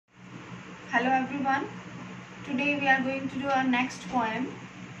Hello everyone. Today we are going to do our next poem.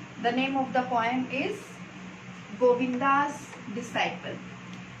 The name of the poem is Govinda's Disciple.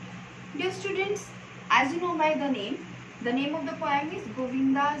 Dear students, as you know by the name of the poem is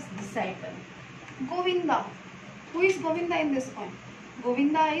Govinda's Disciple. Govinda. Who is Govinda in this poem?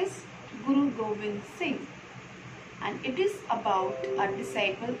 Govinda is Guru Govind Singh, and it is about a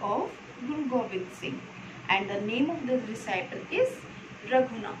disciple of Guru Govind Singh, and the name of the disciple is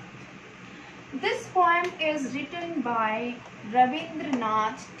Raghunath. This poem is written by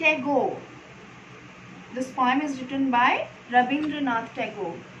Rabindranath Tagore. This poem is written by Rabindranath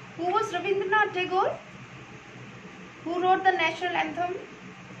Tagore. Who was Rabindranath Tagore? Who wrote the national anthem?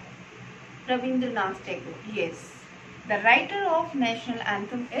 Rabindranath Tagore. Yes, the writer of national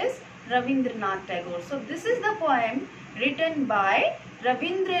anthem is Rabindranath Tagore. So this is the poem written by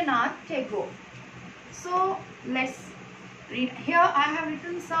Rabindranath Tagore. So let's read. Here I have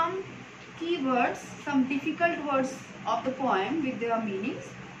written some keywords, some difficult words of the poem with their meanings.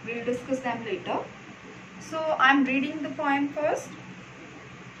 We will discuss them later. So I am reading the poem first.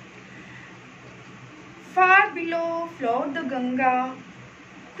 Far below flowed the Ganga,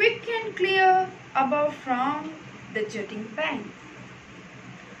 quick and clear above from the jutting bank.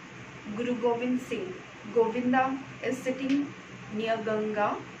 Guru Govind Singh, Govinda, is sitting near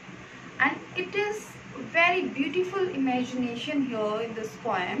Ganga, and it is very beautiful imagination here in this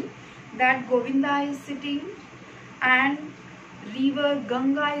poem that Govinda is sitting and river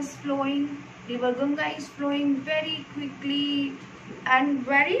Ganga is flowing. River Ganga is flowing very quickly and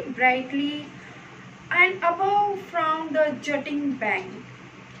very brightly, and above from the jutting bank.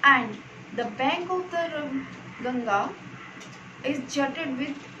 And the bank of the Ganga is jutted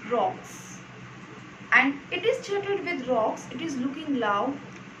with rocks. And it is jutted with rocks. It is looking loud,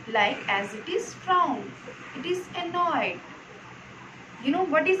 like as it is frowned. It is annoyed. You know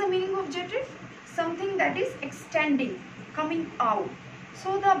what is the meaning of jutted? Something that is extending, coming out.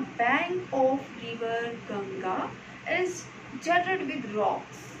 So the bank of river Ganga is jutted with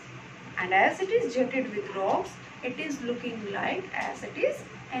rocks. And as it is jutted with rocks, it is looking like as it is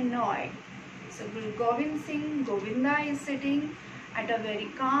annoyed. So Guru Govind Singh, Govinda, is sitting at a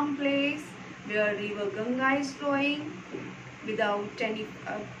very calm place where river Ganga is flowing without any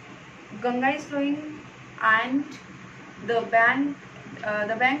Ganga is flowing, and the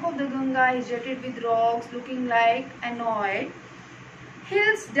bank of the Ganga is jutted with rocks, looking like annoyed.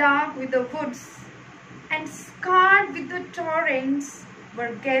 Hills dark with the woods and scarred with the torrents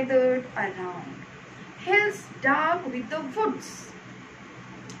were gathered around. Hills dark with the woods.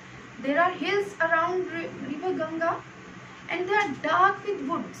 There are hills around river Ganga, and they are dark with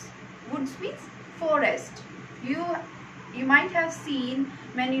woods. Woods means forest. You might have seen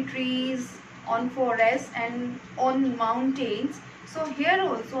many trees on forest and on mountains. So here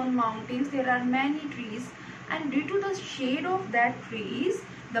also on mountains there are many trees, and due to the shade of that trees,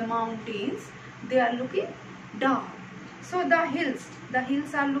 the mountains, they are looking dark. So the hills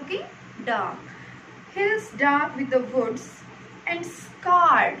are looking dark. Hills dark with the woods and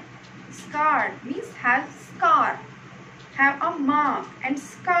scarred. Scarred means have scar, have a mark, and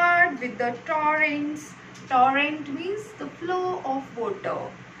scarred with the torrents. Torrent means the flow of water.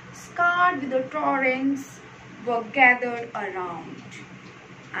 Scarred with the torrents were gathered around.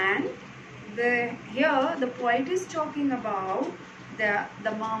 And here the poet is talking about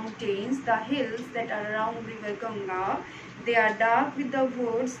the mountains, the hills that are around river Ganga. They are dark with the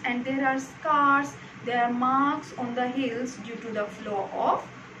woods, and there are scars, there are marks on the hills due to the flow of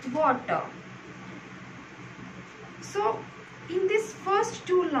water. So in these first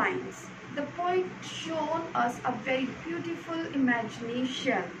two lines, the poet shown us a very beautiful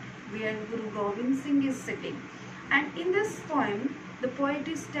imagination where Guru Govind Singh is sitting. And in this poem, the poet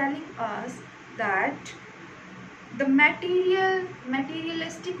is telling us that the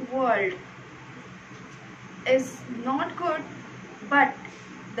materialistic world is not good, but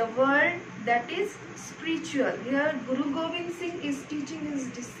the world that is spiritual. Here Guru Govind Singh is teaching his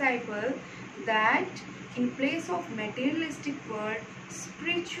disciple that in place of materialistic world,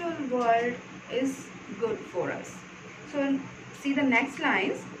 spiritual world is good for us. So see the next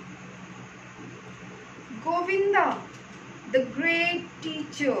lines. Govinda, the great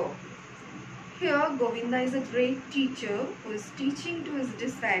teacher. Here Govinda is a great teacher who is teaching to his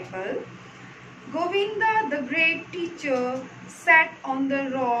disciple. Govinda, the great teacher, sat on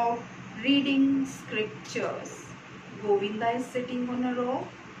the rock reading scriptures. Govinda is sitting on a rock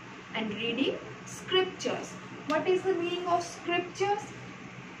and reading scriptures. What is the meaning of scriptures?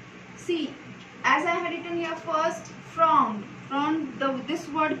 See, as I had written here first, from this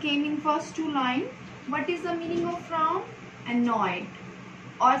word came in first two lines. What is the meaning of frown? Annoyed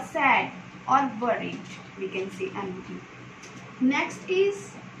or sad. or worried, we can say angry. Next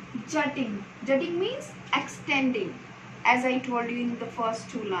is jutting. Jutting means extending. As I told you in the first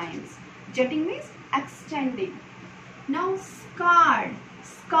two lines, jutting means extending. Now scarred.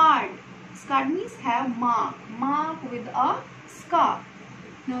 Scarred means have mark with a scar.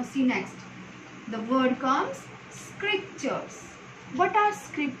 Now see next. The word comes scriptures. What are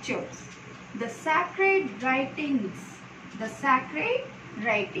scriptures? The sacred writings. The sacred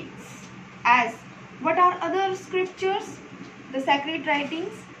writings. As what are other scriptures? The sacred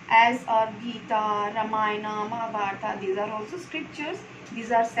writings as are Gita, Ramayana, Mahabharata. These are also scriptures.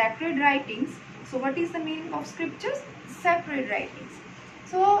 These are sacred writings. So what is the meaning of scriptures? Sacred writings.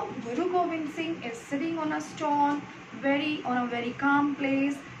 So Guru Govind Singh is sitting on a stone, on a very calm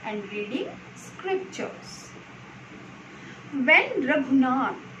place and reading scriptures. When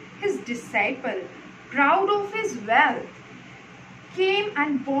Raghunath, his disciple, proud of his wealth, came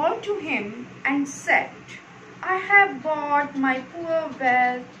and bowed to him and said, I have bought my poor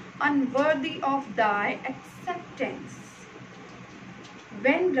wealth unworthy of thy acceptance.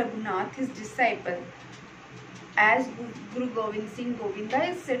 When Raghunath, his disciple, as Guru Govind Singh Govinda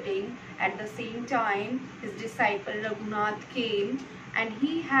is sitting, at the same time his disciple Raghunath came and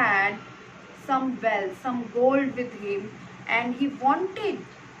he had some wealth, some gold with him, and he wanted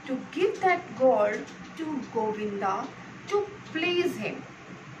to give that gold to Govinda to please him.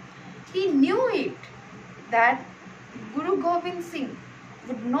 He knew it that Guru Govind Singh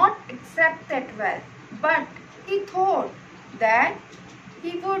would not accept that wealth, but he thought that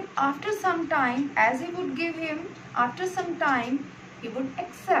he would, after some time, as he would give him, after some time he would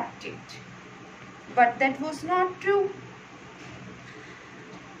accept it. But that was not true.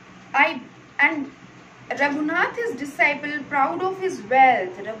 And Raghunath, his disciple, proud of his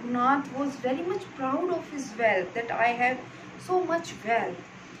wealth. Raghunath was very much proud of his wealth, that I have so much wealth.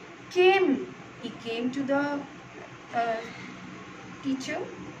 He came to the teacher,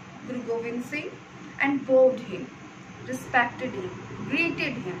 Guru Govind Singh, and bowed him, respected him,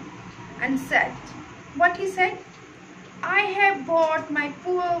 greeted him, and said, what he said? I have bought my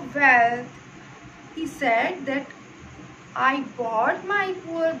poor wealth. He said that I bought my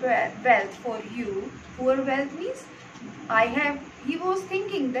poor wealth for you. Poor wealth means he was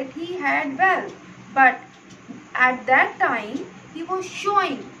thinking that he had wealth, but at that time he was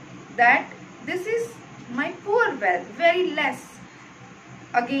showing that this is my poor wealth, very less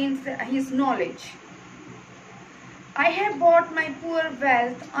against his knowledge. I have bought my poor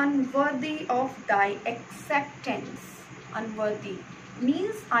wealth unworthy of thy acceptance. Unworthy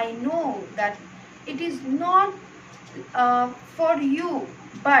means I know that it is not for you,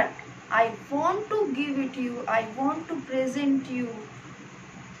 but I want to give it to you. I want to present you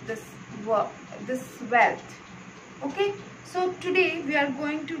this wealth. Okay, so today we are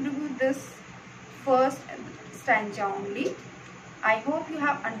going to do this first stanza only. I hope you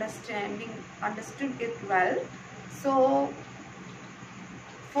have understood it well. So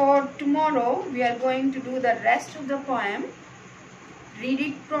for tomorrow we are going to do the rest of the poem. Read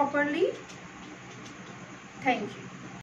it properly. Thank you.